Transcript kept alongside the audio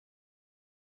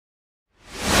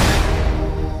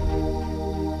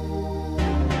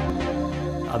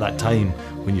that time,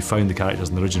 when you found the characters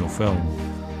in the original film,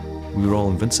 we were all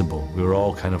invincible. We were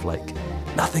all kind of like,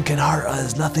 nothing can hurt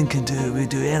us, nothing can do, we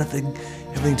do everything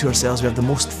to ourselves, we have the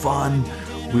most fun,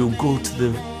 we'll go to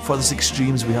the furthest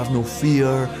extremes, we have no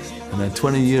fear, and then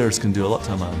 20 years can do a lot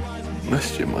to a man.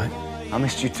 Missed you, mate. I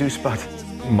missed you too, Spud.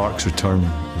 Mark's return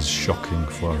is shocking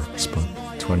for Spud.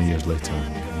 20 years later,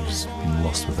 he's been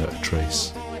lost without a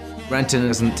trace. Renton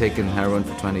hasn't taken heroin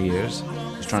for 20 years.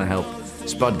 He's trying to help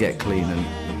Spud get clean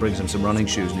and brings him some running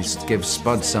shoes, and he gives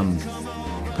Spud some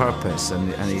purpose,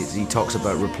 and he talks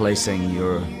about replacing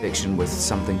your addiction with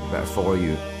something better for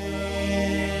you.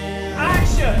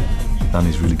 Action!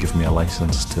 Danny's really given me a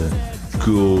license to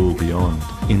go beyond.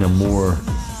 In a more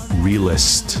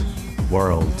realist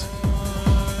world,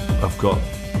 I've got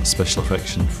a special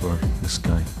affection for this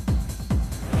guy.